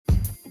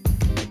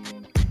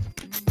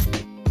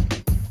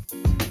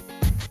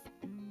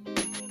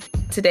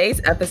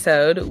Today's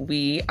episode,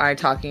 we are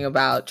talking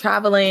about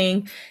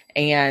traveling,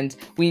 and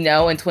we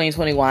know in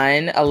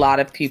 2021, a lot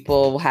of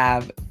people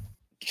have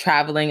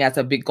traveling as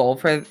a big goal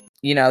for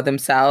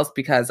themselves,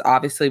 because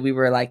obviously we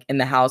were like in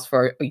the house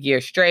for a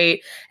year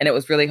straight and it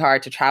was really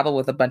hard to travel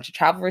with a bunch of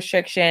travel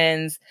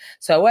restrictions.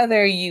 So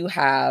whether you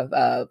have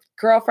a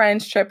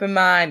girlfriend's trip in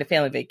mind, a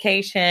family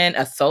vacation,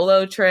 a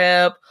solo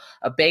trip,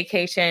 a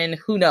vacation,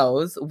 who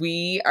knows,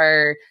 we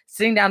are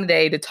sitting down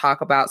today to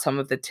talk about some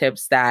of the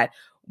tips that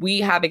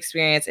we have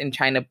experience in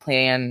trying to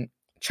plan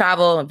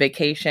travel and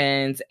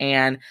vacations,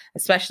 and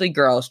especially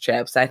girls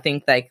trips. I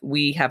think like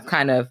we have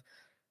kind of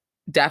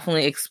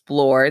definitely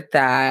explored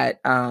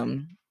that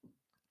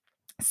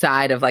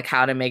side of like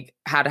how to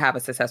have a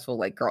successful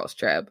like girls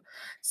trip.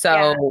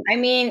 So I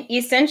mean,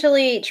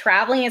 essentially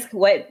traveling is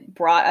what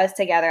brought us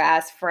together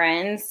as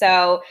friends.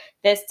 So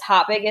this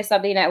topic is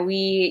something that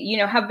we,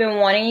 have been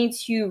wanting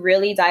to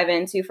really dive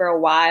into for a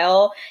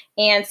while.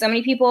 And so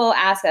many people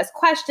ask us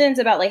questions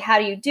about like, how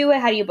do you do it?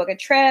 How do you book a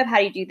trip? How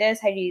do you do this?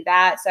 How do you do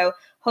that? So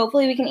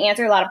hopefully we can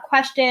answer a lot of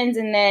questions.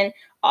 And then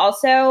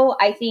also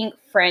I think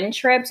friend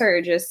trips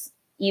are just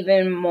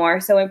even more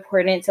so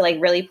important to like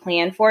really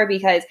plan for,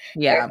 because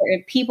there are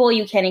people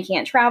you can and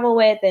can't travel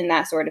with and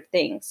that sort of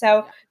thing.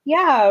 So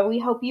yeah, we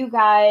hope you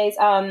guys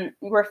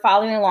were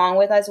following along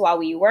with us while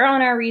we were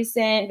on our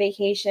recent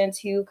vacation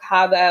to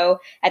Cabo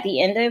at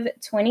the end of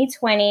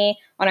 2020.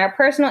 On our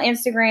personal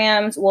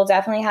Instagrams, we'll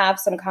definitely have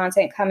some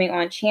content coming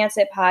on Chance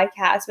It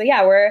Podcast. But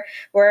yeah,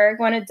 we're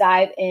going to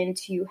dive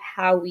into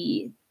how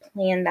we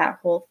plan that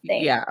whole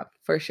thing. Yeah,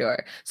 for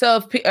sure.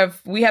 So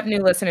if we have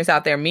new listeners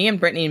out there, me and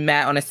Brittany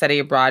met on a study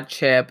abroad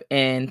trip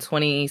in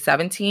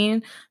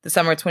 2017, the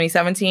summer of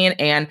 2017,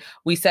 and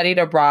we studied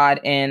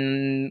abroad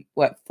in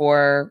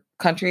 4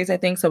 countries, I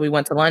think. So we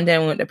went to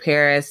London, we went to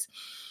Paris,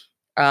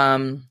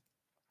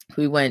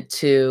 we went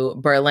to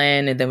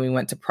Berlin, and then we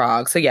went to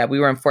Prague. So yeah, we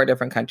were in 4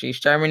 different countries: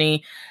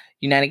 Germany,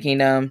 United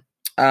Kingdom,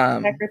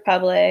 Czech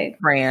Republic,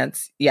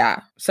 France.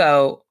 Yeah.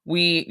 So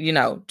we,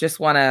 just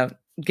want to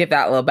give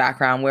that little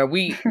background where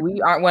we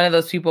aren't one of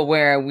those people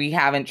where we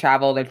haven't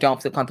traveled or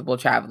don't feel comfortable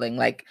traveling.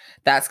 Like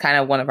that's kind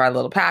of one of our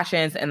little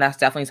passions. And that's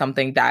definitely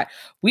something that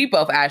we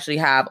both actually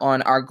have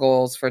on our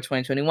goals for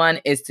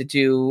 2021, is to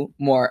do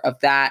more of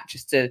that,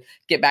 just to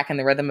get back in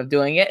the rhythm of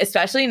doing it,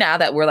 especially now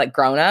that we're like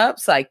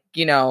grown-ups, like,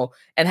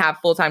 and have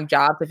full-time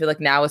jobs. I feel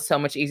like now it's so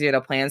much easier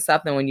to plan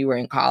stuff than when you were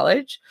in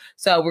college.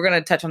 So we're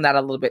going to touch on that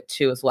a little bit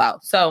too as well.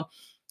 So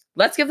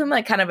let's give them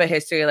like kind of a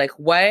history, like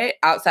what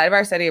outside of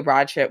our study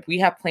abroad trip, we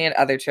have planned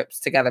other trips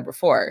together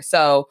before.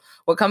 So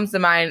what comes to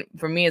mind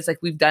for me is like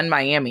we've done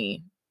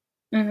Miami.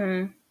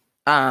 Mm-hmm.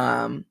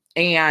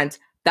 And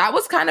that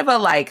was kind of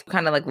like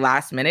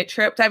last minute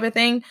trip type of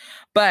thing.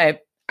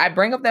 But I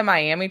bring up the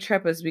Miami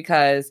trip is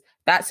because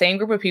that same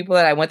group of people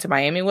that I went to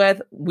Miami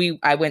with,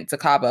 I went to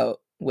Cabo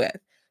with.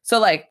 So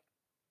like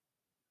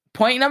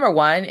point number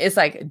 1 is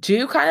like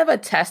do kind of a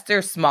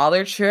tester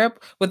smaller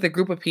trip with a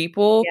group of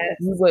people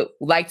you would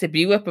like to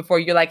be with before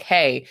you're like,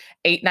 hey,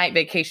 8-night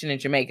vacation in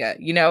Jamaica.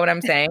 You know what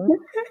I'm saying?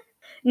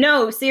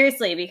 No,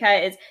 seriously,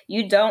 because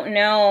you don't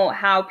know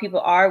how people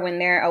are when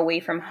they're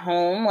away from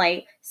home.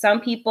 Like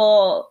some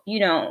people,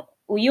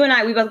 you and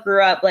I, we both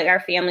grew up, like our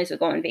families would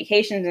go on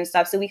vacations and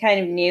stuff. So we kind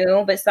of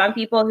knew, but some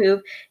people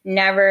who've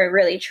never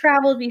really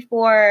traveled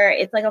before,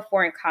 it's like a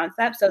foreign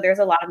concept. So there's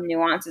a lot of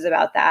nuances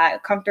about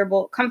that.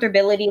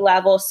 Comfortability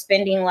levels,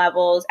 spending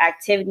levels,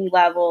 activity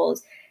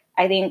levels.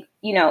 I think,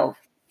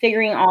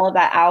 figuring all of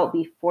that out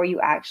before you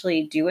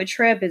actually do a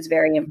trip is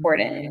very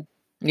important.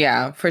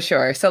 Yeah, for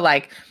sure. So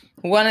like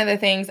one of the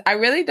things I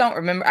really don't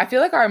remember, I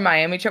feel like our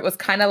Miami trip was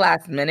kind of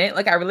last minute.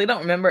 Like I really don't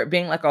remember it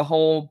being like a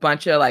whole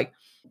bunch of like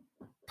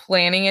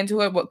planning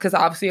into it, because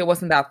obviously it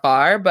wasn't that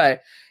far,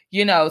 but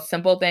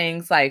simple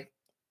things like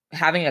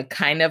having a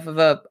kind of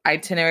a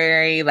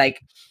itinerary,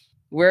 like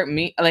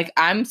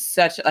I'm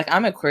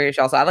Aquarius,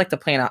 also I like to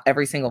plan out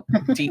every single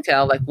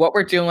detail, like what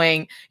we're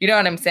doing, you know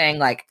what I'm saying?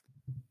 Like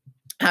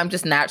I'm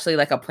just naturally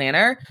like a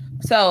planner.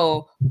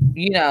 So,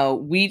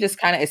 we just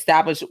kind of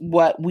established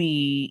what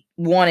we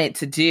wanted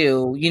to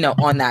do,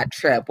 on that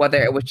trip,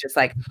 whether it was just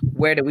like,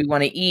 where do we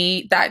want to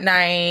eat that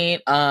night?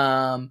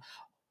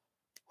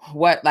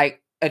 What like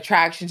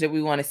attractions did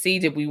we want to see?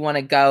 Did we want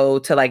to go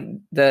to like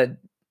the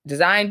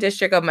design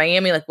district of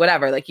Miami? Like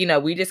whatever, like,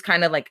 we just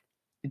kind of like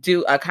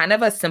do a kind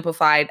of a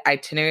simplified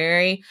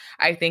itinerary.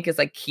 I think is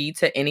like key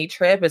to any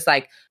trip. It's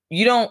like,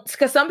 you don't,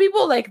 because some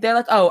people like, they're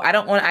like, oh, I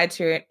don't want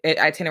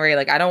itinerary.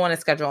 Like I don't want to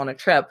schedule on a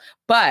trip,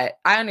 but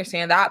I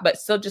understand that, but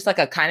still just like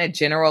a kind of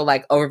general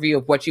like overview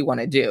of what you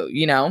want to do,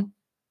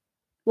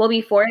 Well,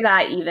 before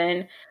that,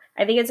 even,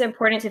 I think it's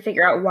important to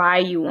figure out why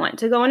you want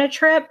to go on a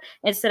trip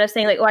instead of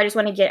saying like, oh, I just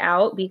want to get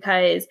out,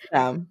 because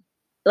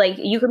like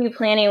you could be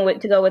planning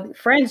to go with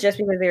friends just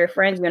because they're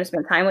friends, you want to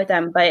spend time with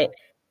them. But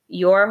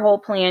your whole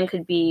plan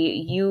could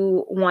be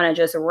you want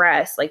to just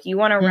rest. Like you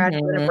want to rest,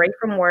 you want to break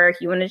from work,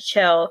 you want to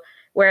chill.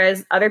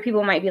 Whereas other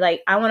people might be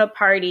like, I want to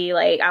party,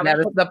 like I want That to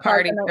is hit the the clubs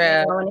party and I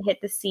trip. want to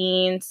hit the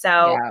scene. So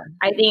Yeah.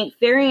 I think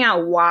figuring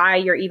out why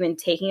you're even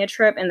taking a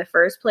trip in the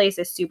first place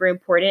is super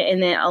important,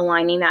 and then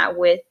aligning that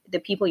with the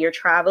people you're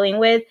traveling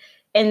with,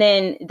 and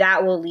then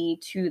that will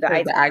lead to the The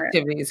itinerary.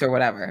 activities or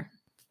whatever.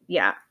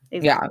 Yeah,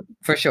 exactly. Yeah,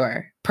 for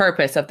sure.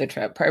 Purpose of the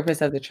trip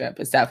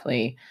is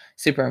definitely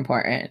super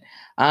important.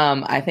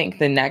 I think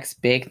the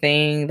next big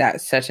thing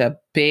that's such a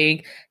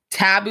big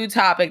taboo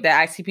topic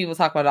that I see people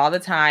talk about all the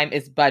time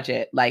is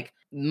budget. Like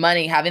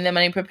money, having the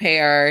money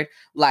prepared.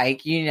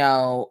 Like, you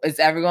know, is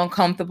everyone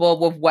comfortable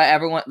with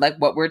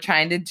what we're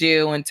trying to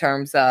do in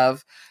terms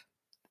of,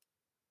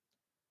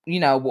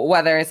 you know,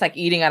 whether it's like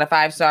eating at a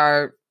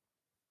 5-star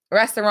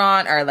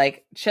restaurant or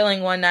like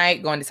chilling one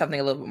night, going to something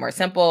a little bit more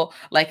simple,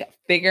 like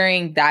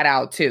figuring that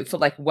out too. So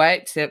like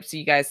what tips do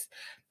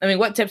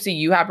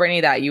you have,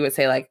 Brittany, that you would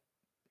say like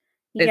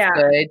it's Yeah.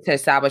 good to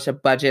establish a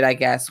budget, I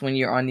guess, when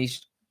you're on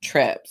these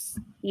trips?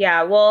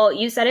 Yeah, well,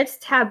 you said it's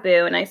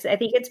taboo, and I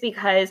think it's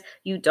because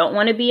you don't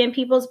want to be in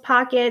people's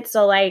pockets.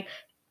 So, like,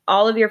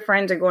 all of your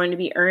friends are going to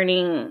be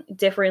earning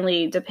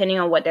differently depending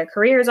on what their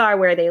careers are,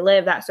 where they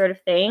live, that sort of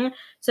thing.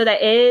 So,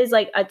 that is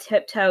like a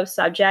tiptoe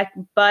subject,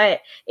 but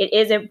it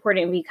is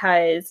important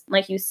because,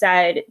 like you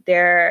said,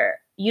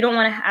 you don't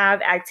want to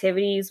have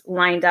activities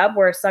lined up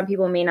where some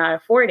people may not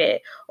afford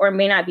it or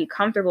may not be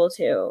comfortable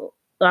to,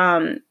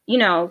 you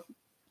know,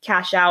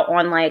 cash out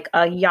on like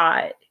a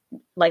yacht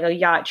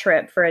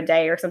trip for a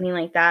day or something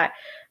like that.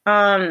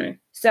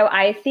 So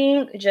I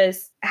think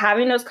just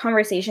having those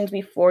conversations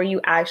before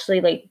you actually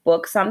like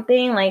book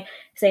something, like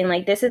saying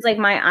like, this is like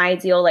my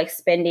ideal like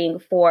spending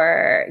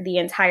for the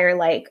entire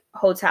like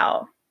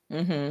hotel.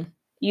 Mm-hmm.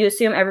 You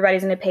assume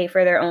everybody's going to pay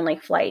for their own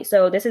like flight.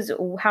 So this is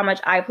how much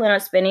I plan on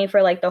spending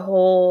for like the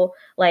whole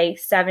like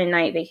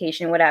 7-night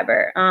vacation,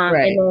 whatever.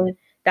 Right. And then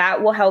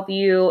that will help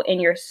you in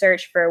your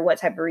search for what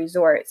type of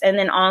resorts. And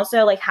then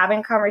also like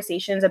having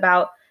conversations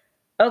about,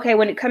 okay,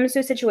 when it comes to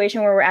a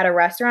situation where we're at a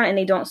restaurant and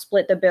they don't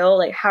split the bill,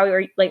 like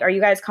are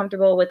you guys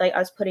comfortable with like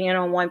us putting it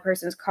on one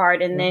person's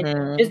card and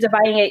then just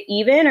dividing it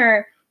even,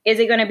 or is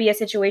it going to be a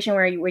situation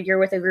where you're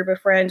with a group of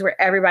friends where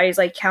everybody's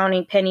like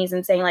counting pennies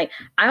and saying like,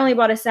 I only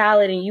bought a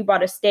salad and you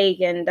bought a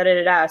steak and da da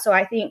da da. So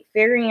I think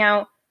figuring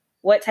out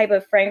what type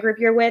of friend group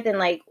you're with and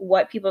like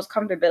what people's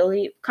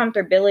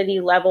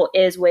comfortability level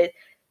is with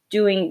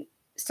doing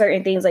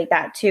certain things like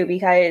that too,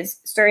 because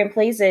certain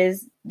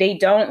places they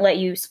don't let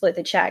you split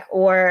the check,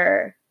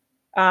 or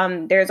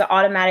there's an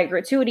automatic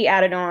gratuity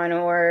added on,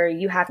 or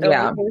you have to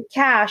pay with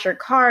cash or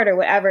card or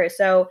whatever.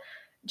 So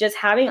just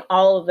having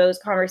all of those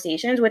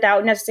conversations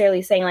without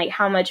necessarily saying like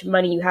how much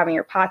money you have in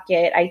your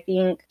pocket, I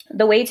think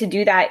the way to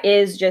do that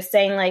is just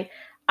saying like,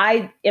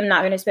 I am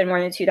not going to spend more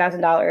than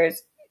 $2,000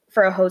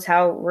 for a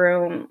hotel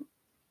room,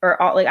 or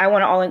like I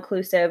want an all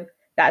inclusive,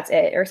 that's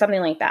it, or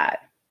something like that.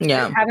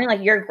 Yeah. Just having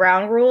like your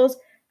ground rules,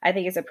 I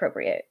think is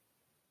appropriate.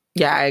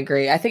 Yeah, I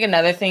agree. I think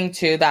another thing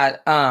too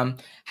that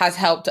has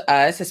helped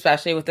us,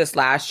 especially with this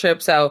last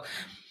trip. So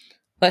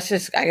let's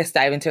just, I guess,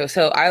 dive into it.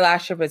 So our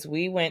last trip is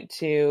we went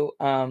to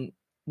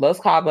Los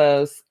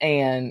Cabos,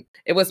 and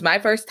it was my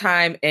first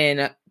time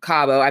in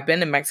Cabo. I've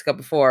been to Mexico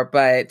before,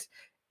 but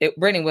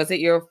Brittany,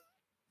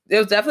 it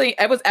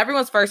was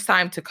everyone's first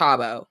time to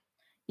Cabo.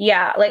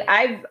 Yeah, like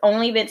I've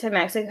only been to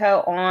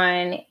Mexico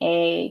on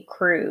a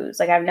cruise.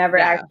 Like I've never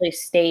actually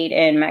stayed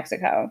in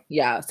Mexico.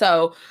 Yeah.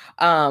 So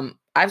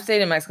I've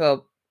stayed in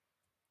Mexico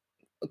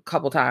a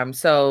couple times.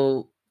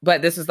 So,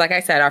 but this is, like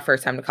I said, our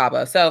first time to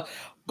Cabo. So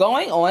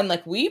going on,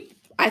 like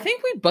I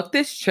think we booked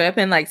this trip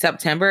in like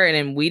September, and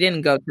then we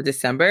didn't go to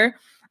December.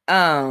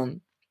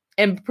 And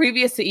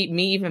previous to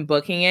me even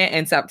booking it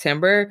in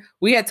September,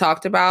 we had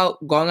talked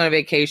about going on a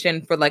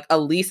vacation for like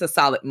at least a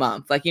solid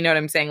month. Like, you know what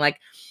I'm saying? Like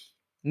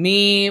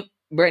me,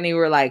 Brittany,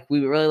 were like, we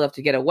would really love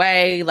to get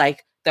away.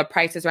 Like the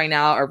prices right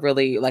now are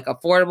really like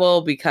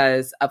affordable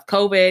because of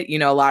COVID. You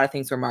know, a lot of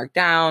things were marked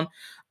down,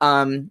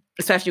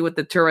 especially with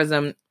the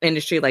tourism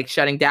industry like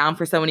shutting down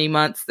for so many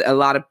months. A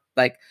lot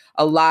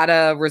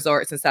of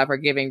resorts and stuff are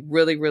giving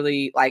really,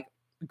 really like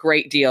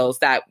great deals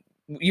that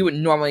you would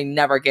normally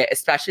never get,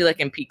 especially like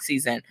in peak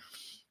season,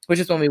 which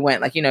is when we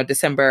went, like, you know,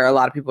 December. A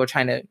lot of people are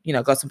trying to, you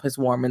know, go someplace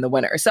warm in the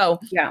winter. So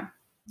yeah,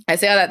 I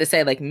say all that to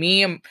say, like,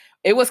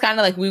 it was kind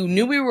of like we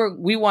knew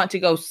we want to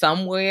go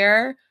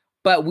somewhere,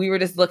 but we were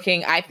just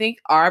looking. I think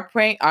our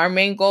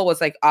main goal was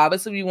like,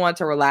 obviously we want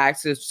to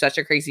relax. It's such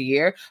a crazy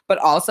year, but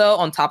also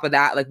on top of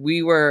that, like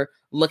we were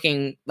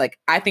looking, like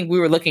I think we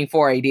were looking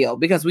for a deal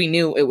because we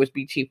knew it would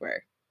be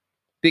cheaper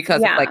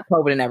because of like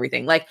COVID and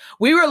everything. Like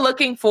we were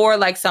looking for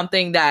like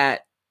something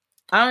that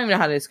I don't even know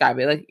how to describe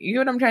it. Like, you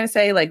know what I'm trying to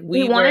say? Like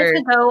we wanted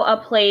to go a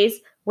place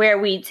where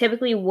we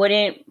typically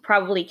wouldn't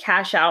probably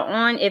cash out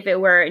on if it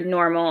were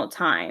normal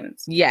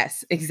times.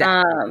 Yes,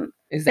 exactly.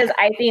 Because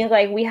I think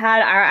like we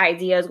had our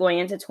ideas going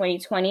into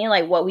 2020,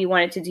 like what we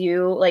wanted to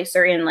do, like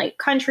certain like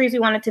countries we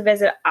wanted to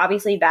visit.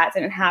 Obviously that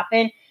didn't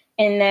happen.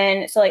 And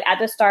then, so like at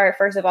the start,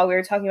 first of all, we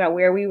were talking about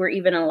where we were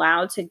even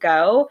allowed to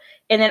go.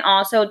 And then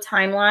also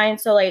timeline.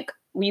 So like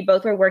we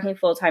both were working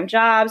full-time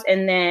jobs,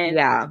 and then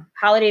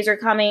holidays are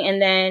coming,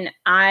 and then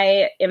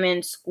I am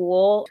in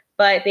school.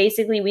 But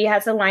basically we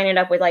had to line it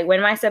up with like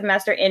when my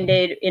semester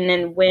ended and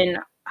then when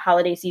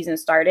holiday season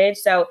started.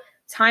 So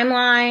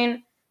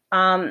timeline,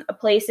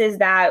 places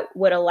that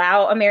would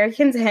allow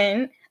Americans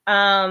in,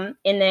 and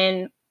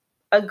then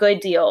a good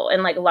deal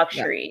and like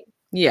luxury.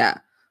 Yeah.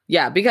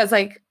 Because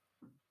like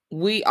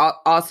we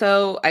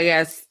also, I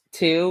guess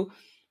too,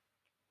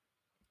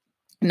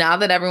 now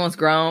that everyone's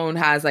grown,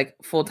 has like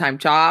full-time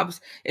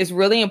jobs, it's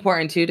really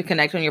important too to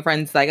connect with your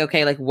friends. Like,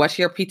 okay, like what's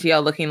your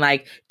PTO looking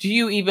like? Do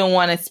you even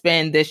want to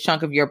spend this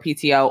chunk of your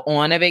PTO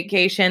on a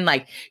vacation?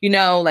 Like,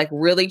 like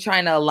really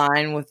trying to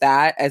align with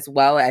that as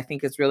well. I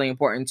think it's really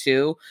important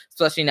too,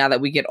 especially now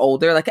that we get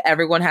older. Like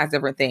everyone has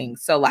different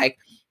things. So like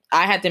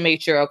I had to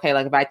make sure, okay,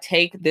 like if I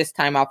take this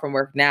time off from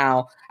work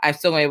now, I'm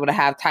still able to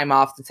have time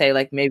off to say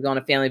like maybe on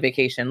a family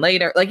vacation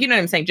later. Like, you know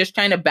what I'm saying? Just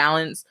trying to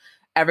balance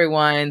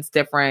everyone's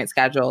different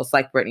schedules,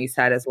 like Brittany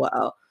said as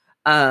well.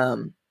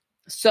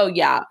 So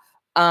yeah.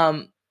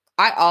 I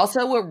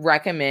also would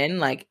recommend,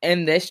 like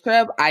in this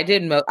trip, I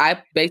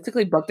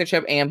basically booked the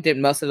trip and did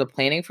most of the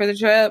planning for the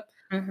trip.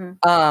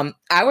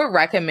 I would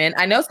recommend,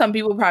 I know some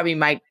people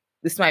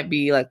this might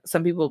be like,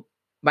 some people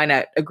might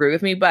not agree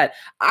with me, but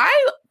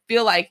I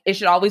feel like it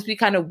should always be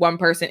kind of one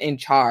person in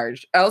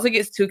charge. Else it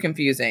gets too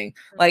confusing.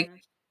 Like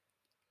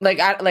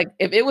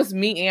if it was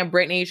me and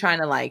Brittany trying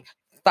to like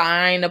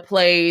find a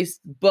place,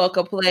 book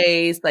a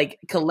place, like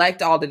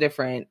collect all the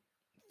different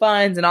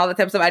funds and all that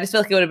type of stuff, I just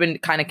feel like it would have been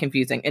kind of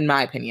confusing in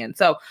my opinion.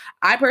 So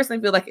I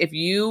personally feel like if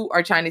you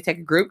are trying to take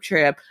a group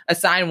trip,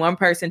 assign one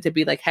person to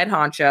be like head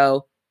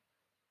honcho,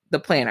 the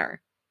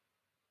planner.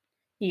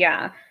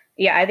 Yeah,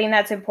 I think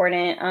that's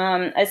important,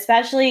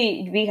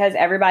 especially because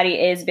everybody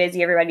is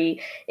busy,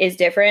 everybody is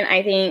different.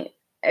 I think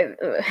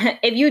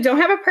if you don't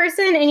have a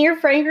person in your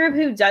friend group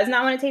who does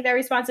not want to take that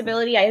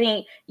responsibility, I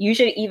think you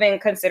should even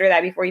consider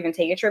that before you even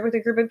take a trip with a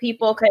group of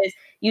people, because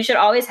you should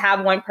always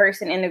have one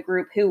person in the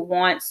group who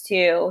wants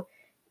to,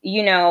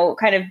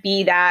 kind of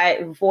be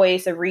that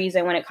voice of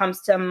reason when it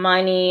comes to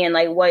money and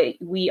like what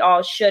we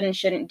all should and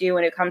shouldn't do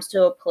when it comes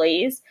to a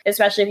place,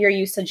 especially if you're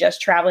used to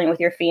just traveling with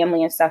your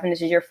family and stuff. And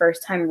this is your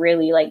first time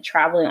really like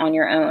traveling on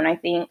your own. I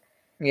think,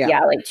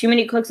 like too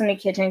many cooks in the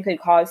kitchen could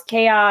cause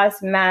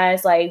chaos,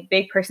 mess, like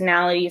big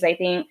personalities. I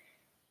think,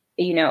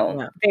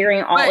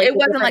 figuring all. But it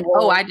wasn't like,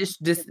 roles. I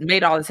just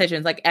made all the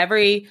decisions. Like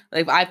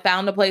I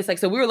found a place, like,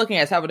 so we were looking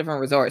at several different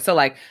resorts. So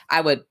like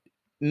I would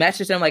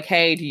message them like,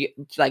 hey, do you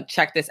like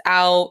check this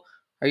out?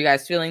 Are you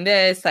guys feeling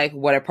this? Like,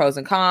 what are pros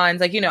and cons?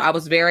 Like, I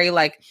was very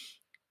like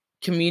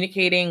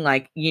communicating,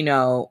 like,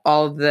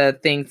 all the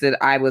things that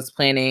I was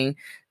planning,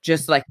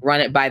 just like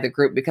run it by the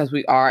group because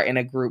we are in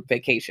a group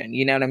vacation.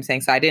 You know what I'm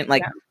saying? So I didn't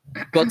like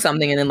book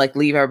something and then like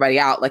leave everybody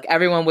out. Like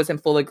everyone was in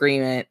full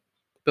agreement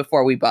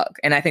before we book.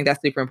 And I think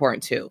that's super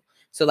important too.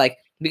 So like,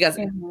 because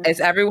it's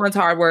everyone's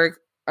hard work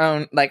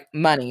on like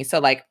money. So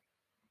like,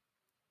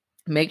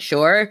 make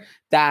sure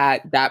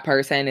that that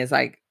person is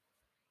like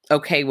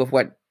okay with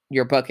what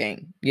you're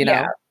booking,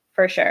 Yeah,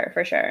 for sure.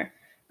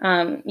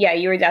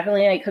 You were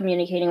definitely like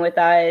communicating with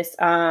us.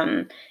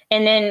 And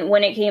then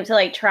when it came to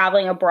like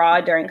traveling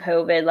abroad during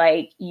COVID,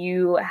 like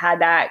you had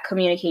that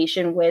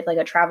communication with like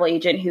a travel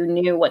agent who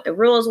knew what the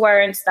rules were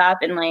and stuff,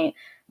 and like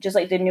just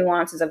like the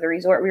nuances of the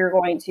resort we were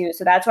going to.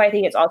 So that's why I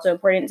think it's also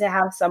important to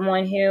have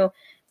someone who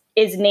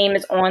his name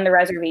is on the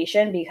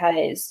reservation,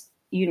 because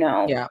you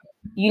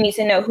need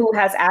to know who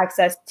has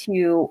access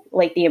to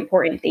like the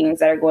important things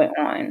that are going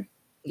on.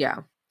 Yeah.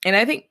 And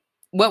I think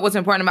what was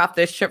important about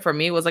this trip for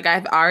me was like I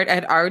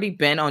had already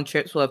been on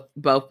trips with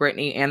both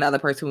Brittany and the other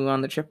person we went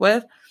on the trip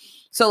with.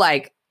 So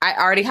like I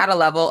already had a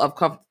level of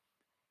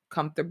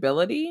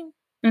comfortability.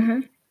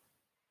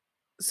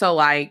 So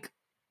like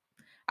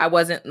I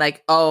wasn't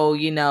like,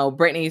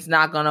 Brittany's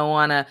not going to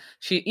want to,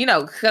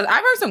 because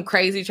I've heard some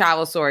crazy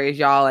travel stories,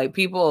 y'all. Like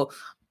people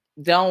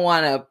don't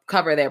want to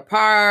cover their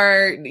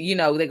part. They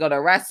go to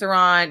a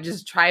restaurant,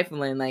 just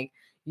trifling, like,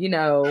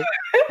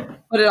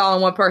 put it all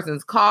in one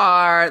person's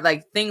car,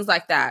 like things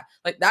like that.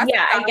 Like that's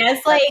I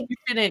guess like you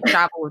shouldn't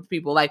travel with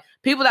people. Like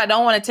people that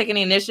don't want to take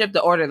any initiative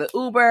to order the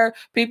Uber,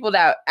 people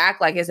that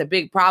act like it's a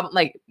big problem.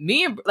 Like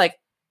me and like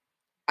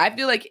I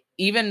feel like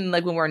even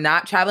like when we're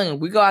not traveling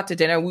and we go out to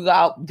dinner, we go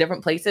out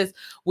different places,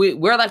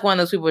 we're like one of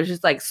those people who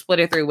just like split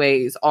it 3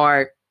 ways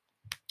or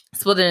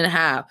split it in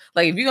half.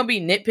 Like if you're gonna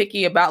be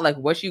nitpicky about like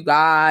what you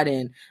got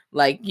and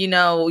like,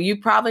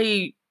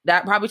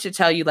 that probably should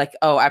tell you like,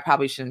 oh, I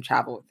probably shouldn't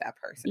travel with that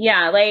person.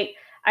 Yeah, like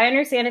I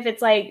understand if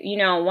it's like,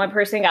 one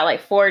person got like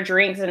 4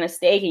 drinks and a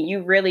steak and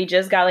you really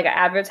just got like an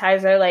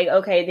appetizer, like,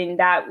 okay,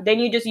 then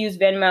you just use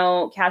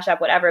Venmo, Cash App,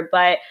 whatever.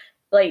 But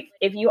like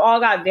if you all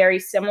got very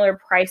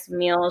similar price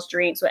meals,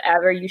 drinks,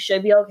 whatever, you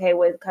should be okay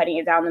with cutting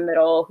it down the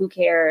middle. Who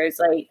cares?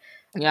 Like,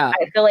 yeah,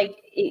 I feel like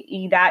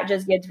that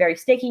just gets very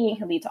sticky and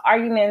can lead to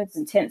arguments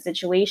and tense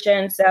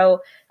situations.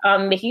 So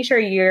making sure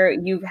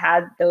you've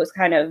had those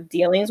kind of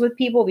dealings with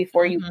people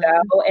before you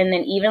go. And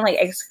then even like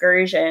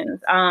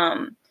excursions.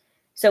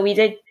 So we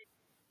did,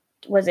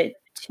 was it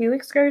 2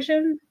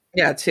 excursions?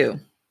 Yeah, two.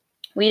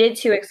 We did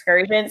 2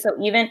 excursions. So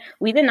even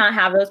we did not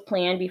have those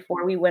planned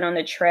before we went on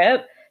the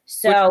trip. Which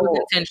was So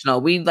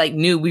intentional. We like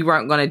knew we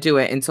weren't going to do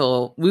it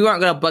until we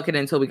weren't going to book it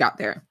until we got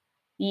there.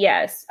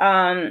 yes,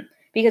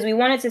 because we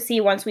wanted to see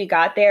once we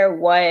got there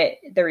what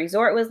the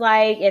resort was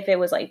like, if it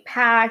was like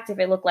packed, if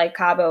it looked like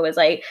Cabo was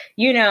like,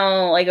 you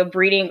know, like a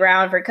breeding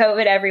ground for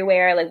COVID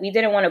everywhere. Like we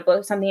didn't want to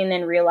book something and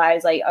then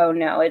realize like, oh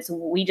no,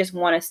 we just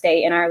want to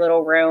stay in our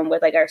little room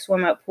with like our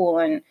swim up pool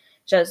and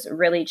just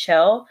really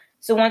chill.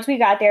 So once we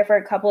got there for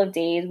a couple of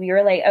days, we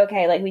were like,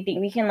 okay, like we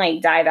think we can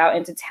like dive out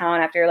into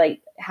town after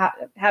like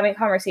having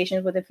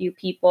conversations with a few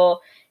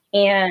people.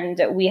 And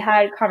we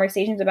had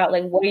conversations about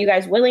like, what are you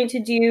guys willing to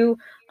do?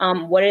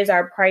 What is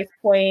our price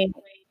point?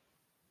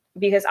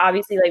 Because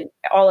obviously, like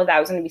all of that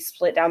was going to be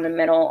split down the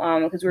middle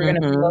because we were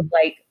going to book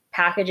like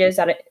packages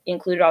that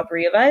included all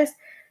 3 of us.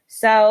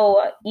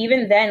 So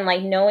even then,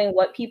 like knowing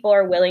what people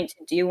are willing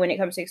to do when it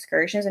comes to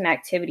excursions and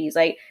activities,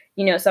 like,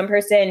 you know, some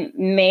person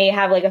may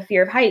have like a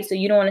fear of heights. So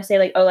you don't want to say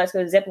like, oh, let's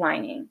go zip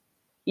lining.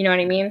 You know what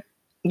I mean?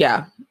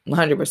 Yeah,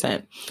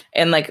 100%.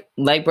 And like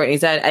Brittany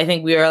said, I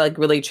think we are like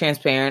really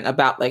transparent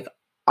about like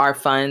our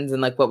funds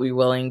and like what we're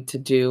willing to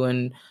do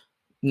and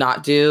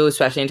not do,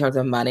 especially in terms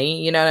of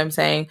money. You know what I'm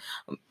saying?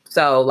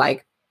 So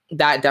like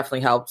that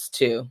definitely helps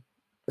too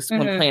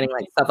when planning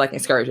like stuff like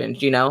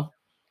excursions, you know?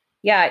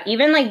 Yeah,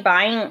 even like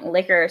buying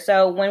liquor.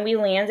 So when we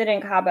landed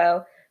in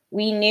Cabo,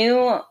 we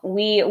knew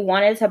we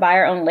wanted to buy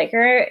our own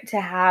liquor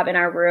to have in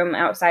our room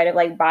outside of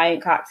like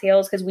buying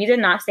cocktails because we did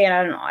not stay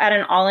at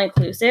an all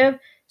inclusive.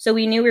 So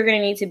we knew we were going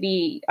to need to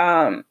be,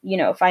 you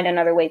know, find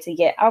another way to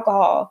get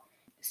alcohol.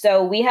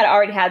 So we had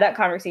already had that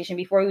conversation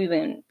before we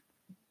even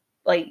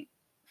like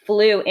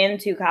flew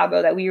into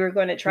Cabo that we were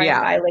going to try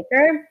and buy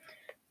liquor.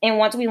 And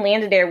once we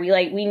landed there,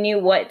 we knew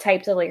what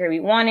types of liquor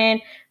we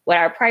wanted, what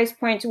our price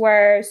points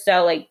were.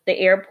 So like the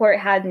airport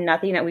had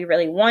nothing that we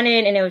really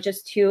wanted and it was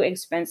just too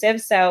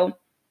expensive. So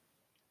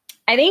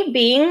I think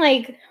being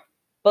like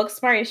book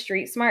smart and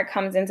street smart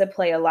comes into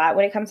play a lot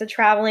when it comes to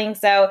traveling.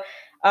 So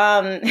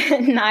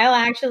Niall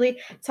actually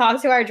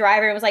talked to our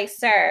driver and was like,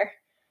 sir,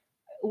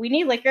 we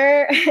need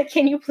liquor.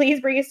 Can you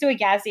please bring us to a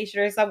gas station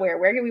or somewhere?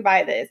 Where can we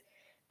buy this?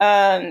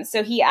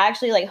 So he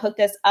actually like hooked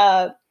us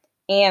up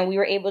and we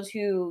were able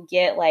to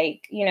get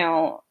like, you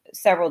know,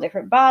 several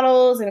different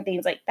bottles and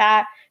things like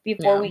that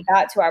before we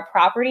got to our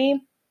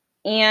property.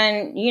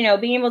 And, you know,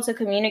 being able to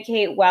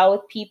communicate well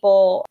with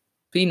people.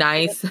 Be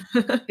nice.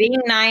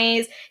 Being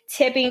nice,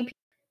 tipping.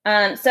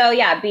 So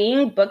yeah,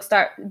 being book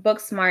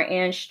smart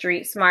and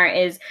street smart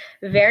is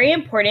very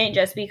important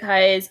just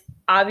because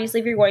obviously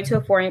if you're going to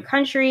a foreign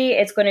country,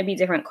 it's going to be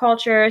different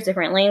cultures,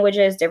 different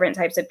languages, different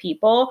types of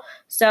people.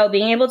 So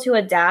being able to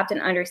adapt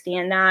and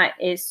understand that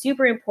is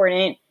super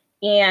important.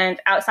 And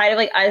outside of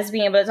like us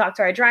being able to talk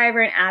to our driver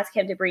and ask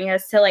him to bring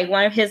us to like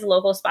one of his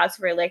local spots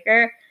for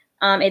liquor,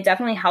 it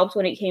definitely helped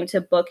when it came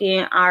to booking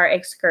our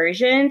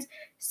excursions.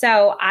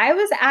 So I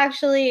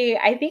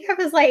think I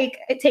was like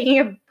taking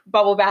a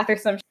bubble bath or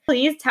something.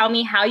 Please tell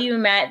me how you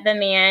met the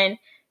man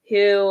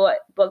who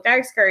booked our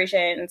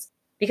excursions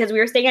because we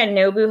were staying at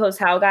Nobu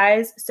Hotel,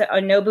 guys, so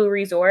a Nobu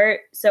resort.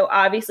 So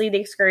obviously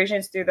the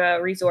excursions through the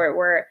resort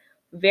were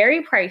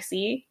very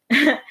pricey.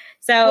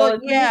 So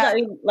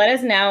let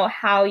us know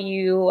how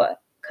you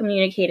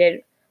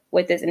communicated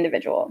with this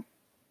individual.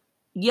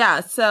 Yeah.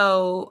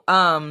 So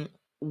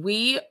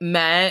we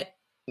met,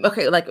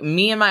 okay, like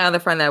me and my other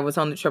friend that was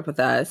on the trip with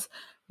us,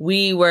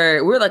 we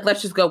were like,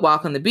 let's just go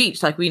walk on the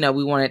beach. Like, we know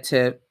we wanted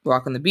to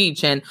walk on the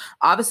beach. And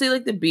obviously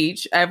like the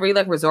beach, every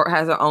like resort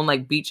has their own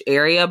like beach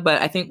area.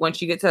 But I think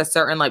once you get to a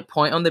certain like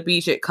point on the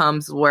beach, it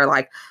comes where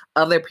like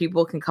other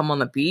people can come on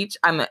the beach.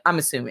 I'm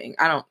assuming.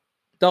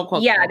 Don't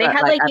quote me, they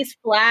had like these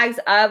flags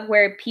up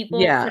where people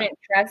couldn't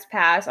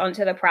trespass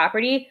onto the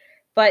property,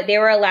 but they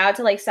were allowed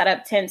to like set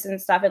up tents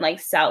and stuff and like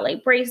sell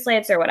like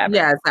bracelets or whatever.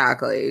 Yeah,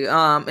 exactly.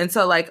 And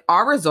so like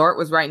our resort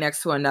was right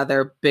next to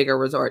another bigger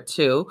resort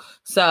too.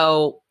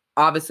 So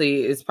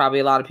obviously it's probably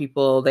a lot of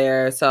people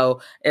there. So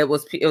it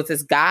was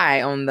this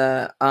guy on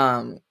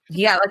the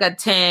he had like a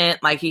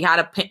tent, like he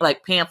had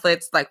like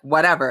pamphlets, like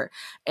whatever.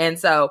 And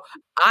so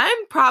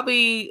I'm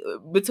probably,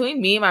 between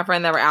me and my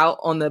friend that were out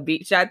on the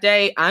beach that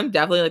day, I'm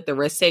definitely like the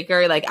risk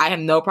taker. Like I have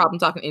no problem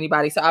talking to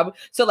anybody. So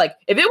like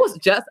if it was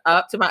just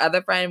up to my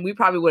other friend, we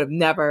probably would have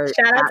never.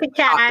 Shout out to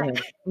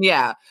Kat.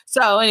 Yeah.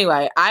 So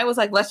anyway, I was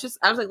like, let's just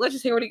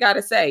hear what he got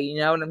to say.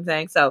 You know what I'm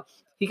saying? So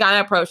he kind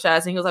of approached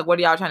us and he was like, what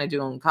are y'all trying to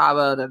do on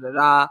Cabo? Da, da,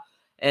 da.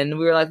 And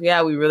we were like,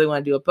 yeah, we really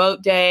want to do a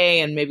boat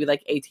day and maybe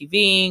like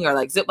ATVing or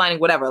like ziplining,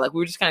 whatever. Like we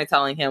were just kind of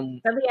telling him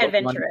something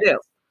adventurous.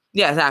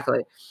 Yeah,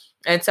 exactly.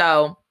 And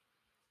so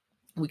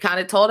we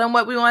kind of told him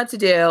what we wanted to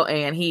do,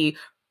 and he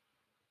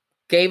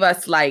gave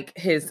us like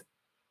his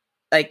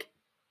like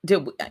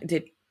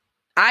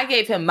I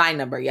gave him my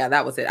number. Yeah,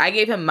 that was it. I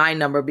gave him my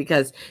number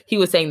because he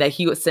was saying that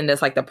he would send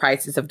us like the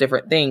prices of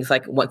different things,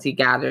 like once he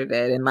gathered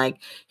it. And like,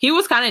 he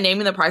was kind of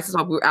naming the prices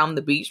while we were out on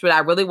the beach, but I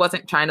really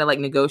wasn't trying to like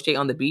negotiate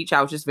on the beach.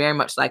 I was just very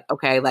much like,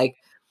 okay, like,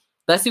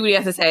 let's see what he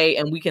has to say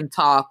and we can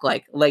talk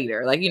like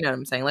later. Like, you know what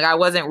I'm saying? Like, I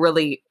wasn't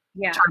really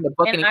Yeah. trying to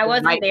book And anything I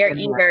wasn't right there then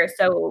and either,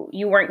 so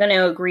you weren't going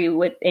to agree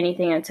with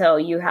anything until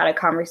you had a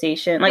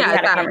conversation. Like, we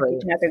had a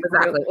conversation as a group.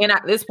 Exactly. And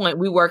at this point,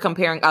 we were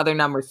comparing other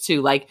numbers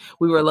too. Like,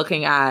 we were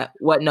looking at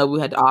what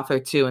Nobu had to offer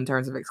too in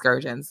terms of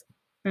excursions.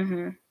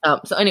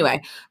 So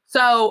anyway,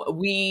 so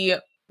we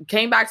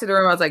came back to the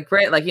room. I was like,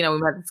 great. Like, we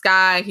met this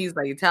guy. He's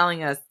like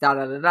telling us da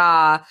da da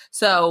da.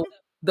 So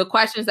the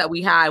questions that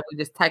we had, we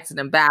just texted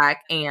him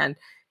back, and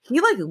he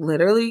like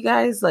literally,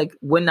 guys, like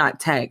would not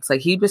text.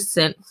 Like, he just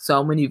sent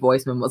so many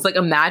voice memos. Like,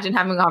 imagine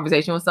having a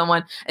conversation with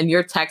someone and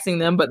you're texting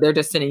them, but they're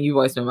just sending you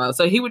voice memos.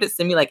 So he would just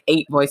send me like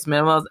 8 voice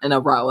memos in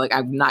a row. Like,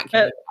 I'm not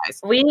kidding you guys.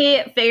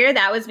 We figured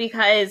that was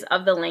because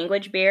of the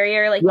language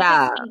barrier. Like,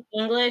 yeah, he could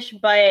speak English,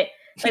 but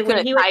like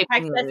when he would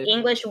text us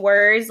English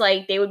words,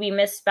 like they would be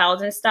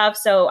misspelled and stuff.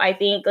 So I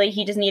think like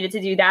he just needed to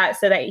do that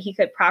so that he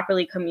could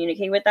properly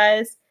communicate with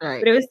us.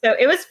 Right. But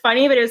it was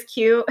funny, but it was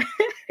cute.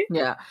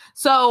 Yeah.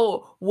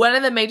 So one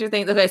of the major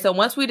things, okay, so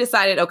once we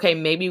decided, okay,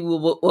 maybe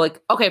we'll like,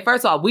 okay,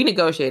 first of all, we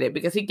negotiated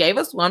because he gave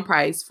us one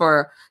price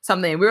for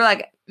something. We were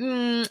like,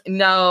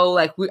 no,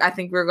 like I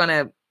think we're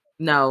gonna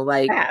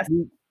pass.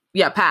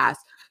 Pass.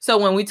 So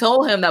when we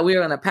told him that we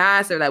were gonna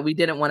pass or that we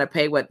didn't want to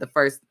pay what the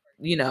first,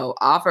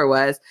 offer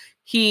was,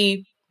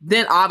 he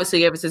then obviously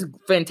gave us this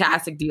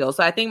fantastic deal.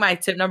 So I think my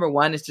tip number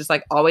 1 is just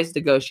like always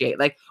negotiate.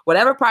 Like,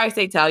 whatever price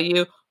they tell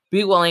you,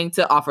 be willing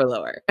to offer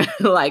lower.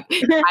 Like,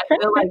 I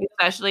feel like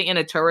especially in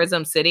a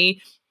tourism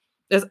city,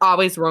 there's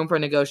always room for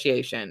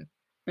negotiation.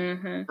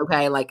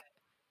 Okay, like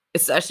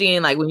especially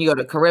in like when you go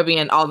to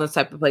Caribbean, all those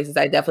type of places,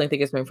 I definitely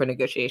think it's room for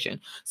negotiation.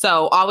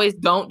 So always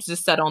don't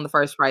just settle on the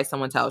first price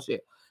someone tells you.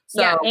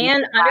 So, yeah,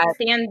 and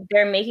understand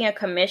they're making a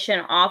commission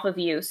off of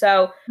you.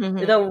 So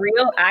the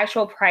real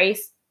actual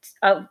price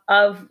of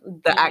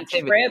the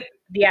trip,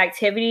 the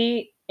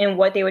activity, and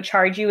what they would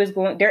charge you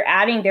they're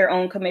adding their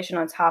own commission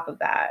on top of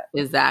that.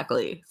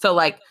 Exactly. So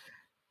like,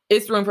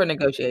 it's room for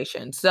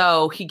negotiation.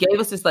 So he gave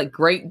us this like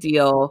great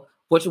deal,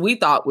 which we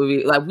thought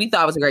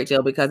was a great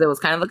deal because it was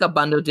kind of like a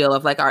bundle deal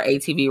of like our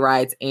ATV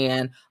rides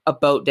and a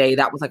boat day.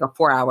 That was like a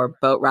 4-hour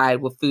boat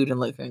ride with food and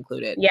liquor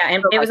included. Yeah.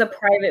 And it was a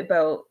private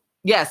boat.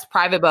 Yes,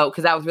 private boat,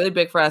 because that was really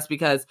big for us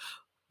because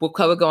with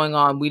COVID going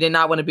on, we did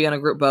not want to be on a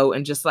group boat.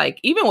 And just like,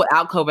 even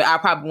without COVID, I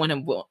probably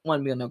wouldn't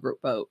want to be on a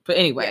group boat. But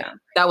anyway,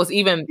 that was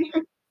even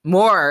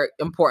more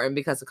important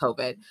because of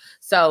COVID.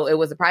 So it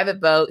was a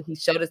private boat. He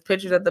showed us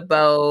pictures of the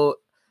boat,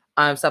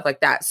 stuff like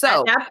that.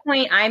 So at that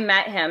point, I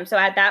met him. So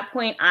at that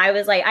point, I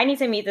was like, I need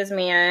to meet this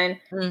man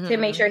to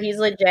make sure he's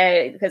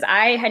legit because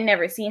I had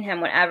never seen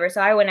him, whatever. So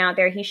I went out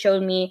there. He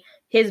showed me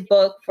his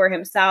book for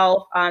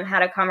himself,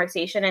 had a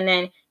conversation, and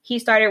then he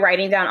started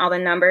writing down all the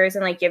numbers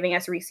and like giving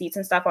us receipts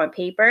and stuff on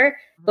paper,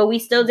 but we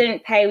still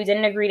didn't pay. We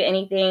didn't agree to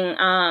anything.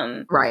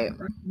 Right.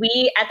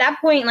 We, at that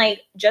point,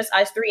 like just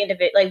us 3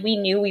 individuals, like we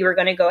knew we were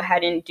going to go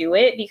ahead and do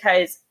it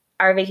because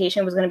our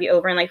vacation was going to be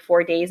over in like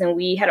 4 days. And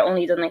we had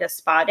only done like a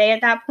spa day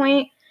at that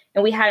point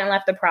and we hadn't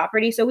left the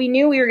property. So we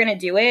knew we were going to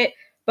do it,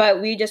 but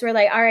we just were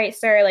like, all right,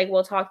 sir, like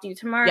we'll talk to you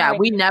tomorrow. Yeah.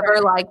 Like, we never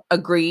like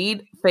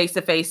agreed face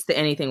to face to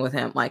anything with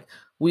him. Like,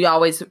 we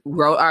always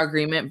wrote our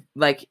agreement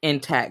like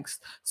in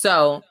text.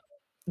 So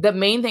the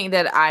main thing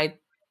that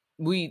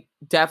we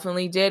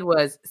definitely did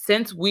was,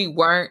 since we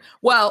weren't,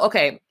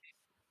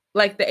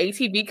 like the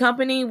ATV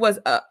company was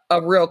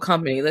a real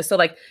company. So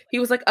like, he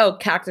was like, oh,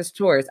 Cactus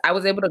Tours. I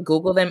was able to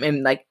Google them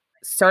and like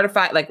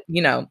certify, like,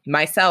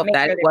 myself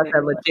that it was a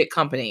legit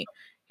company,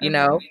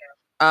 know?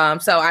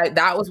 So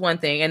that was one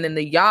thing. And then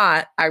the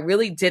yacht, I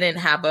really didn't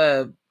have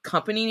a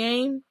company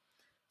name.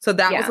 So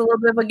that was a little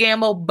bit of a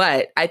gamble,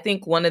 but I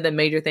think one of the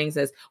major things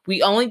is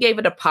we only gave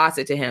a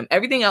deposit to him.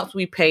 Everything else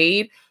we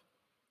paid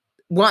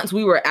once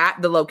we were at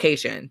the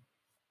location.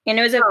 And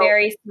it was a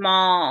very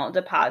small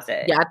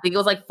deposit. Yeah, I think it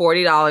was like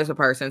 $40 a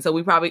person. So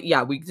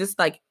we just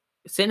like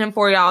sent him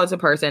 $40 a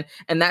person,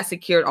 and that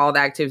secured all the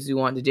activities we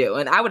wanted to do.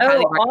 And I would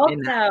highly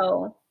recommend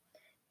that.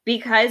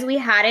 Because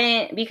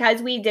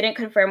we didn't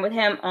confirm with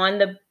him on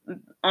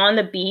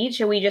the beach,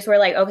 and we just were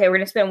like, okay, we're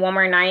gonna spend one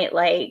more night,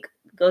 like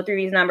go through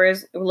these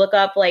numbers, look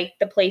up like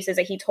the places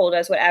that he told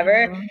us,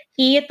 whatever.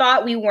 He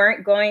thought we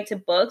weren't going to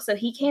book, so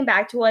he came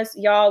back to us,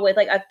 y'all, with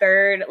like a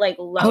third like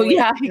lowest. Oh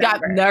yeah, he got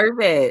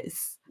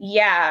nervous.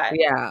 Yeah,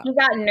 he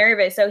got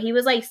nervous, so he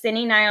was like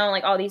sending out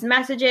like all these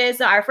messages.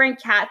 So our friend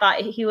Kat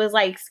thought he was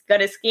like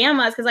gonna scam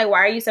us because like, why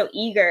are you so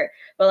eager?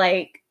 But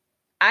like,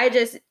 I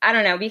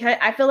don't know, because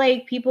I feel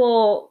like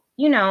people,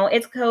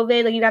 it's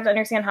COVID. Like, you have to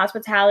understand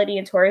hospitality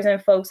and tourism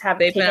folks have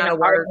taken a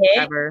hard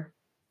hit.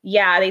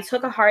 Yeah, they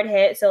took a hard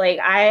hit. So like,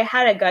 I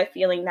had a gut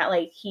feeling that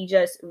like he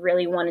just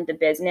really wanted the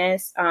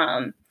business.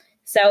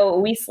 So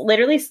we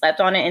literally slept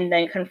on it and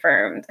then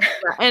confirmed.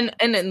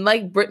 And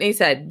like Brittany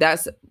said,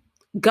 that's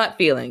gut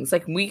feelings.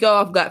 Like, we go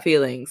off gut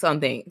feelings on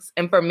things.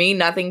 And for me,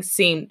 nothing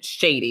seemed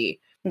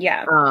shady.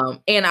 Yeah.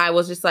 And I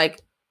was just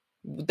like,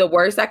 the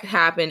worst that could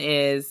happen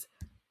is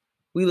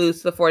we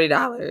lose the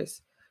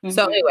 $40.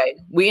 So anyway,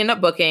 we end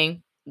up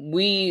booking.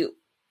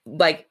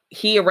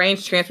 He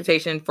arranged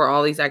transportation for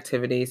all these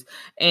activities.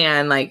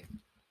 And like,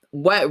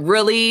 what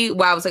really,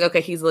 why I was like,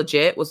 okay, he's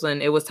legit, was when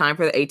it was time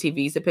for the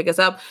ATVs to pick us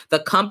up. The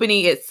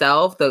company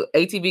itself, the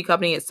ATV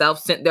company itself,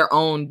 sent their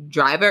own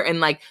driver, and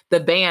like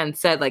the van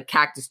said like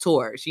Cactus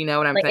Tours. You know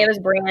what I'm like saying? it was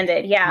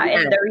branded, yeah. Yeah.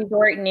 And the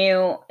resort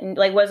knew,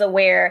 like, was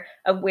aware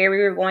of where we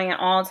were going at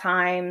all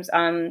times.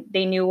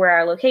 They knew where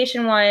our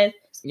location was,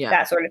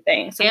 that sort of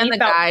thing. So and the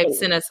guy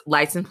sent us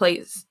license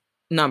plates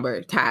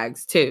number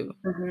tags too.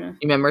 Mm-hmm.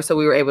 Remember? So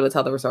we were able to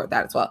tell the resort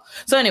that as well.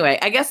 So anyway,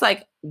 I guess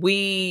like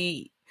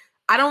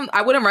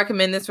I wouldn't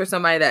recommend this for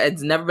somebody that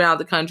has never been out of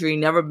the country,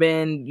 never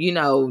been,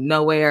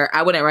 nowhere.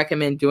 I wouldn't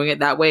recommend doing it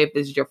that way if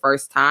this is your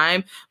first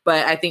time.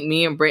 But I think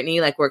me and Brittany,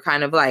 like, we're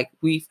kind of like,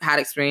 we've had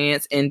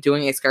experience in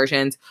doing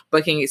excursions,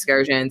 booking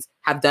excursions,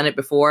 have done it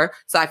before.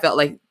 So I felt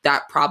like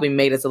that probably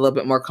made us a little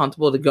bit more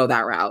comfortable to go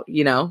that route,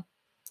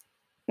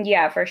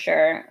 Yeah, for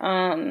sure.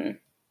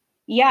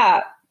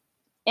 Yeah.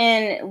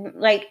 And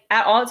like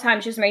at all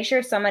times, just make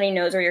sure somebody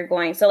knows where you're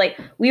going. So like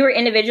we were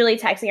individually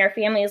texting our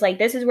families, like,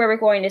 this is where we're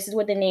going, this is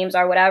what the names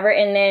are, whatever.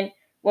 And then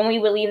when we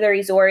would leave the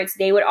resorts,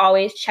 they would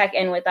always check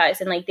in with us,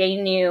 and like they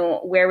knew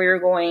where we were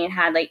going, and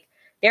had like,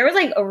 there was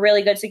like a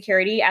really good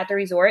security at the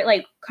resort,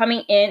 like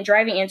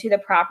driving into the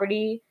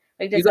property,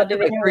 like the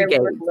subdivision where we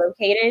were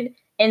located.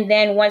 And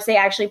then once they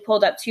actually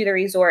pulled up to the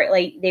resort,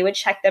 like they would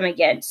check them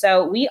again.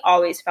 So we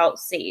always felt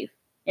safe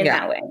in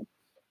that way.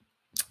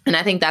 And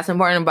I think that's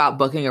important about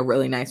booking a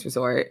really nice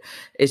resort.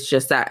 It's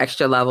just that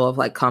extra level of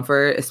like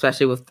comfort,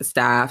 especially with the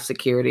staff,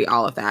 security,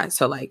 all of that.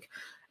 So like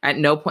at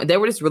no point, they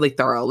were just really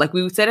thorough. Like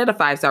we stayed at a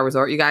 5-star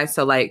resort, you guys.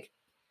 So like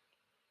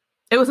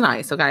it was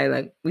nice. Okay.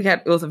 Like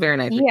it was a very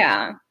nice resort.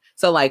 Yeah.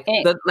 So like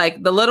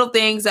the little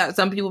things that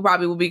some people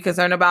probably will be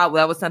concerned about,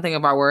 that was something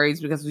of our worries,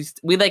 because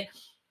we like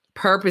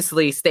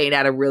purposely stayed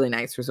at a really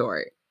nice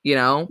resort,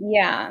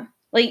 Yeah.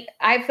 Like,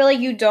 I feel like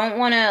you don't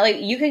want to, like,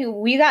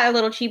 we got a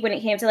little cheap when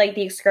it came to, like,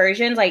 the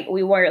excursions. Like,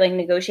 we weren't, like,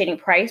 negotiating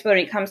price, but when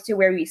it comes to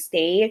where we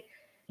stayed,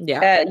 you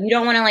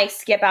don't want to, like,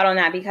 skip out on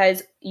that,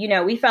 because,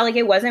 we felt like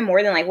it wasn't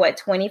more than, like,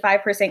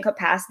 25%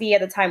 capacity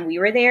at the time we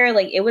were there.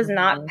 Like, it was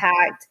not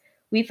packed.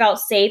 We felt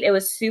safe. It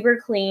was super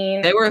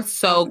clean. They were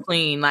so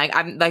clean. Like,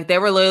 they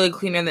were literally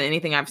cleaner than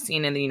anything I've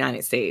seen in the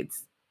United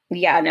States.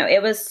 Yeah, no,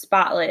 it was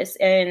spotless.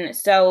 And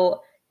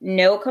so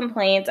no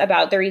complaints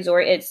about the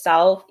resort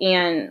itself.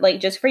 And like,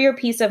 just for your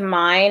peace of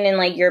mind and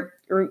like your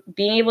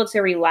being able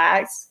to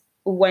relax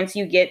once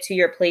you get to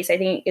your place, I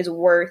think is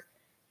worth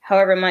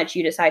however much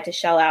you decide to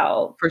shell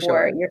out for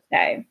your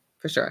stay.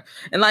 For sure.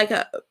 And like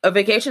a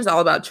vacation is all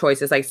about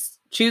choices, like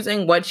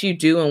choosing what you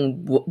do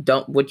and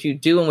what you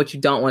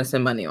don't want to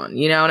spend money on.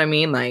 You know what I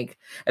mean? Like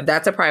if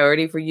that's a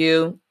priority for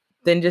you,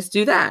 then just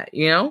do that,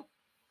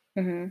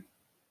 Mm-hmm.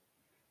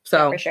 So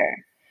yeah, for sure.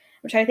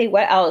 I'm trying to think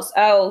what else.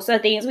 Oh, so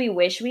things we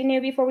wish we knew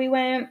before we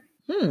went.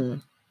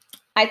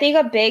 I think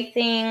a big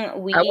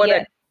thing we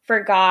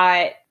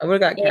forgot. I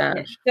would have got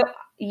cash.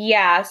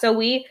 So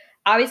we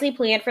obviously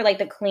planned for like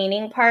the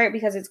cleaning part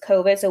because it's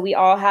COVID. So we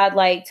all had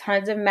like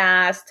tons of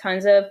masks,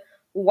 tons of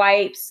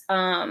wipes,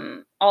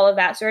 all of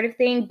that sort of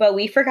thing. But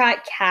we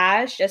forgot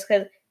cash just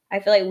because I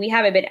feel like we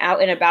haven't been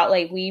out and about.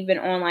 Like we've been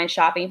online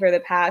shopping for the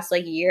past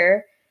like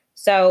year.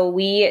 So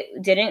we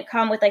didn't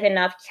come with like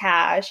enough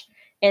cash.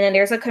 And then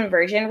there's a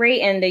conversion rate,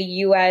 and the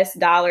US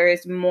dollar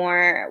is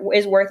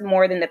worth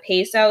more than the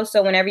peso.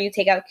 So whenever you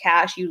take out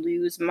cash, you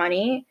lose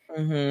money.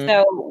 Mm-hmm.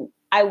 So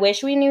I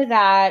wish we knew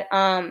that.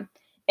 And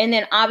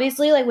then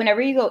obviously, like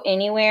whenever you go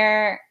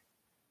anywhere,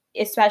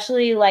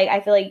 especially like I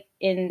feel like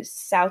in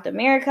South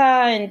America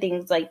and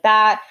things like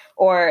that,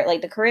 or like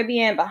the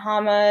Caribbean,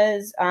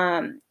 Bahamas,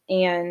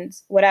 and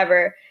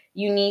whatever,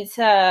 you need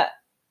to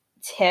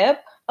tip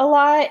a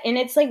lot. And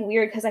it's like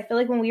weird because I feel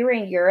like when we were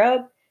in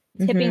Europe,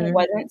 tipping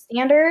wasn't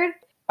standard.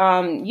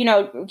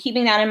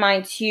 Keeping that in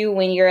mind too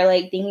when you're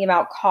like thinking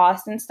about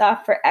cost and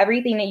stuff. For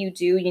everything that you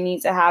do, you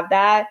need to have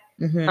that.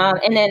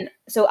 And then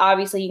so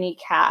obviously you need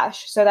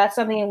cash. So that's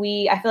something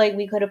I feel like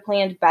we could have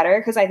planned better,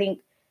 because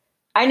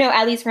I know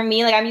at least for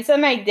me, like I'm used to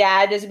my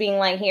dad just being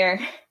like, here.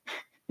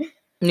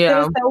 Yeah. It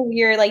was so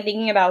weird like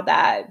thinking about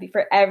that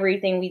for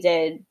everything we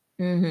did.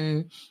 I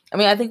mean,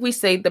 I think we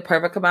stayed the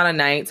perfect amount of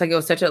nights. Like it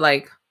was such a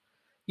like,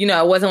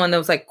 it wasn't one of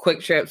those like quick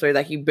trips where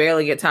like you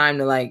barely get time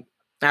to like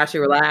actually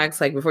relax,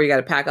 like before you got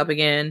to pack up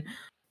again.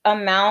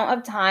 Amount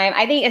of time,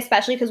 I think,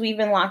 especially because we've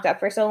been locked up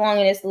for so long,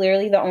 and it's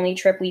literally the only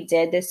trip we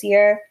did this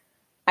year.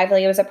 I feel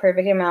like it was a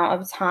perfect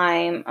amount of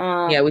time.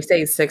 We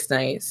stayed 6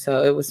 nights,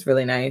 so it was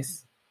really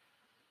nice.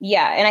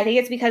 Yeah, and I think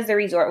it's because the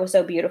resort was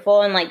so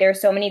beautiful, and like there are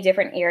so many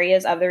different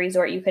areas of the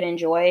resort you could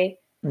enjoy.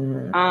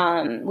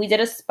 We did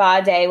a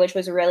spa day, which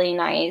was really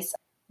nice.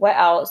 What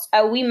else?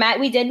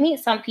 We did meet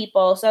some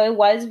people, so it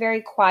was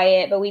very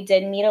quiet, but we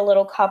did meet a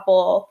little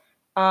couple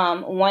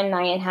one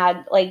night and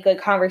had like good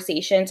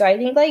conversation. So I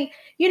think like,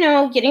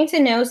 getting to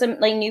know some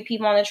like new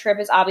people on the trip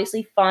is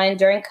obviously fun.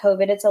 During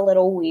COVID, it's a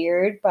little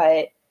weird,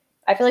 but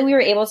I feel like we were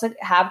able to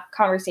have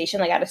conversation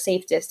like at a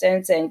safe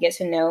distance and get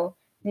to know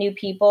new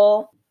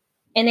people.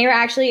 And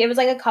it was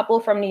like a couple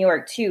from New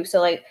York too. So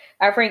like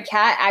our friend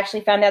Kat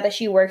actually found out that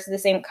she works at the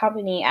same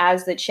company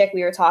as the chick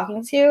we were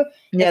talking to.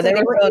 Yeah, they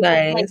were so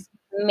nice. Like,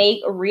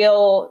 make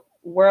real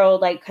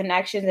world like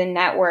connections and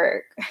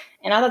network.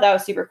 And I thought that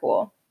was super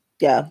cool.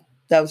 Yeah,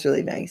 that was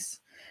really nice.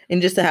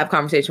 And just to have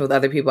conversation with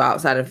other people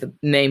outside of the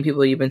main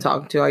people you've been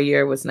talking to all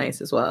year was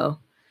nice as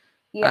well.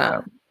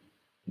 Yeah.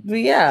 But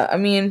yeah, I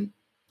mean,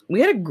 we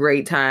had a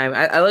great time.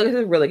 I like it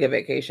was a really good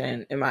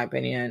vacation, in my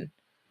opinion.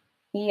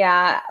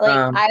 Yeah,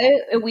 like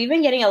we've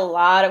been getting a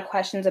lot of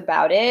questions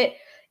about it.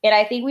 And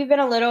I think we've been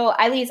a little,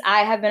 at least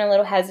I have been a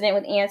little hesitant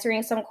with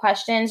answering some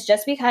questions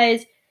just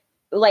because,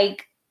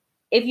 like,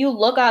 if you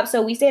look up,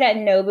 so we stayed at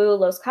Nobu,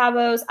 Los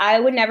Cabos. I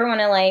would never want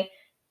to like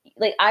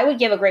I would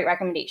give a great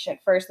recommendation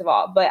first of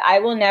all, but I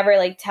will never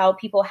like tell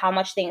people how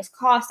much things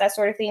cost, that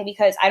sort of thing,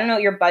 because I don't know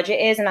what your budget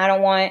is, and I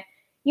don't want,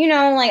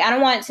 like I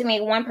don't want to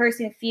make one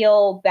person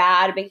feel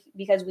bad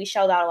because we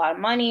shelled out a lot of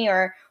money,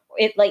 or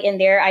it like in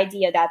their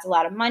idea that's a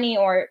lot of money,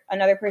 or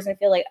another person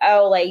feel like,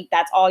 oh, like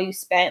that's all you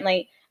spent.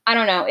 Like I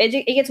don't know, it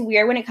gets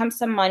weird when it comes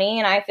to money,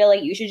 and I feel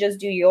like you should just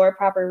do your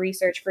proper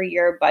research for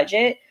your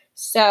budget.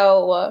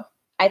 So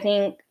I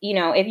think,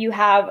 if you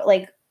have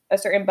like a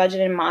certain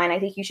budget in mind, I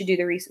think you should do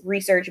the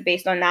research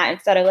based on that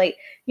instead of like,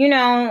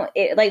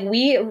 like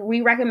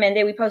we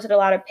recommended, we posted a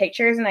lot of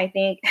pictures, and I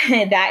think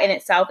that in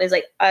itself is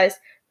like us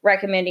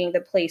recommending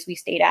the place we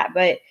stayed at.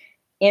 But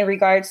in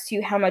regards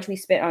to how much we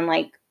spent on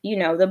like,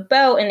 the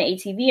boat and the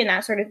ATV and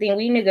that sort of thing,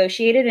 we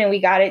negotiated and we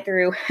got it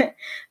through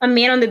a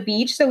man on the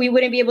beach. So we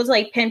wouldn't be able to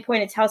like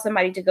pinpoint and tell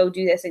somebody to go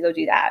do this and go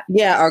do that.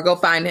 Yeah, or go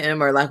find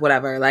him or like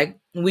whatever. Like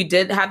we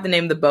did have the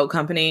name of the boat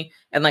company.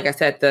 And like I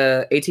said,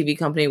 the ATV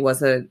company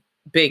was a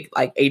big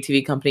like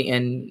ATV company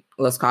in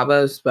Los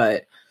Cabos,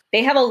 but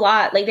they have a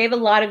lot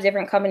of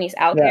different companies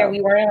out there.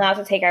 We weren't allowed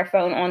to take our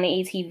phone on the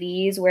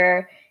ATVs,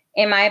 where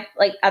in my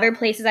like other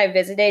places I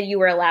visited, you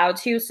were allowed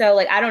to. So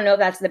like, I don't know if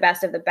that's the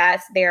best of the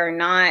best. They are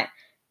not.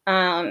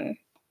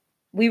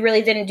 We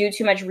really didn't do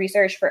too much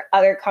research for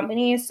other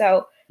companies.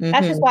 So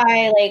that's just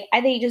why, like,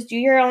 I think just do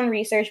your own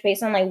research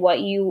based on like what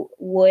you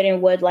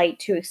would like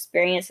to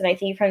experience. And I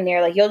think from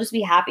there, like, you'll just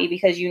be happy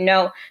because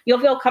you'll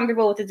feel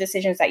comfortable with the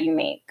decisions that you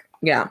make.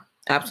 Yeah,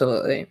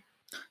 absolutely.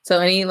 So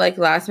any like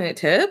last minute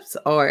tips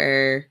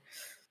or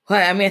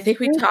what? I mean, I think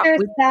we talked.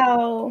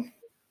 Go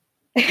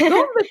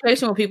on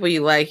vacation with people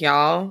you like,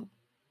 y'all.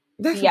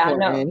 That's important.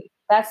 No,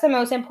 that's the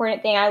most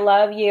important thing. I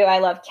love you. I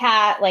love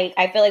Kat. Like,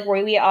 I feel like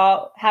we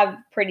all have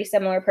pretty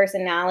similar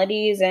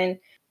personalities and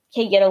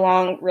can get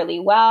along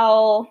really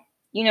well.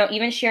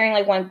 Even sharing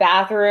like one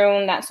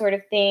bathroom, that sort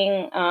of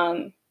thing.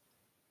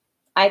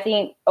 I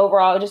think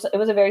overall, it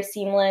was a very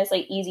seamless,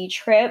 like easy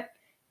trip.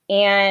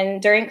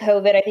 And during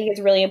COVID, I think it's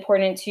really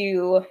important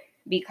to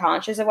be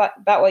conscious about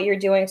what you're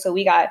doing. So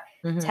we got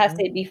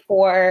tested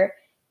before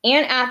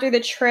and after the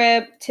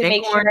trip to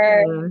make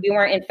sure we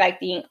weren't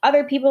infecting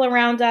other people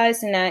around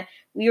us and that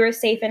we were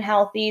safe and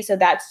healthy. So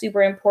that's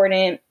super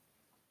important.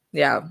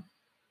 Yeah.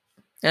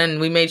 And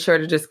we made sure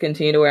to just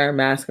continue to wear a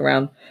mask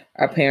around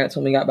our parents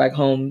when we got back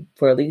home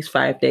for at least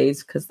 5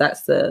 days, because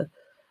that's the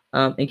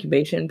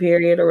incubation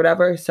period or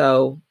whatever.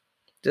 So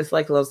just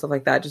like little stuff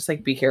like that, just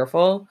like be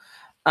careful.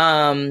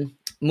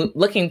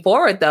 Looking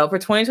forward though, for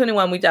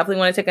 2021, we definitely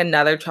want to take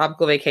another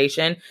tropical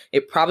vacation.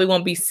 It probably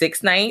won't be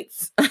 6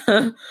 nights,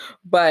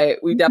 but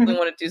we definitely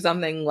want to do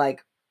something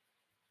like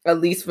at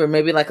least for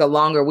maybe like a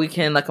longer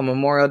weekend, like a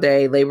Memorial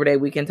Day, Labor Day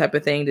weekend type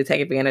of thing, to take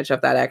advantage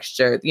of that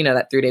extra,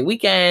 that 3-day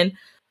weekend.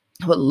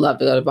 I would love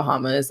to go to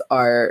Bahamas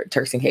or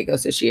Turks and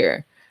Caicos this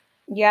year.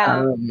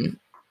 Yeah.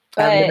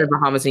 I've been to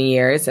Bahamas in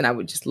years and I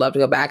would just love to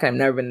go back. I've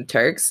never been to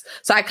Turks.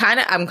 So I kind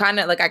of want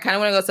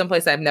to go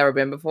someplace I've never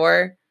been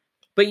before.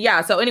 But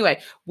yeah, so anyway,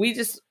 we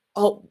just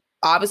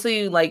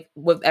obviously, like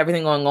with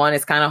everything going on,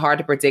 it's kind of hard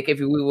to predict if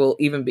we will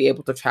even be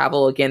able to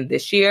travel again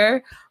this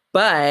year.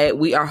 But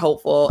we are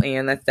hopeful,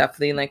 and that's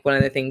definitely like one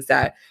of the things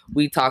that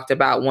we talked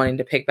about wanting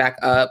to pick back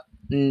up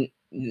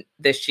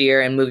this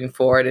year and moving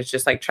forward. It's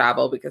just like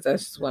travel, because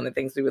that's just one of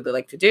the things we really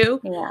like to do.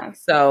 Yeah.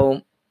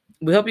 So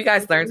we hope you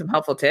guys learned some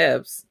helpful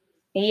tips.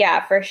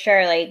 Yeah, for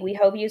sure. Like, we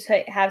hope you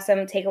have some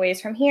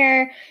takeaways from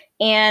here.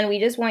 And we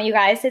just want you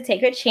guys to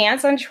take a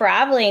chance on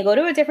traveling, go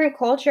to a different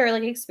culture,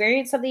 like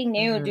experience something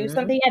new, do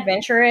something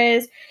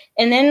adventurous,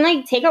 and then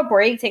like take a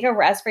break, take a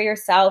rest for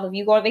yourself. If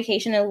you go on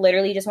vacation and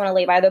literally just want to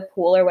lay by the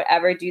pool or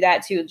whatever, do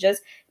that too.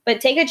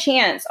 But take a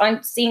chance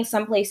on seeing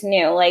someplace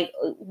new. Like,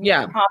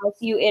 I promise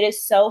you, it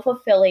is so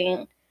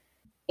fulfilling.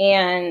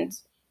 And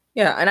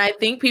yeah, and I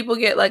think people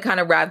get like kind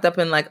of wrapped up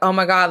in like, oh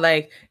my God,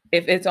 like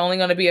if it's only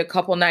going to be a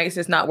couple nights,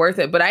 it's not worth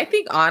it. But I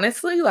think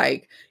honestly,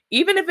 like,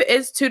 even if it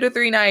is 2 to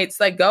 3 nights,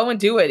 like go and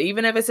do it.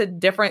 Even if it's a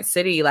different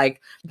city, like,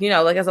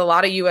 like there's a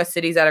lot of US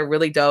cities that are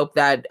really dope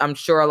that I'm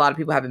sure a lot of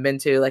people haven't been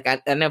to. Like,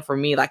 I know for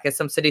me, like, it's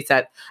some cities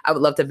that I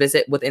would love to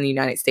visit within the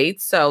United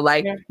States. So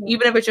like,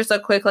 even if it's just a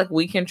quick, like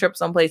weekend trip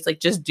someplace,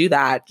 like just do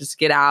that. Just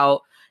get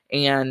out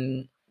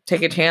and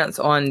take a chance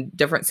on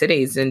different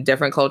cities and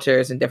different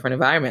cultures and different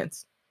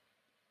environments.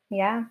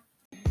 Yeah.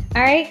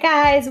 All right,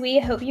 guys, we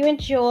hope you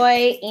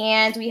enjoy,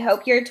 and we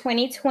hope your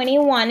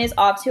 2021 is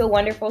off to a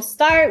wonderful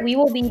start. We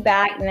will be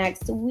back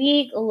next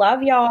week.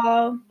 Love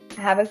y'all.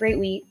 Have a great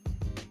week.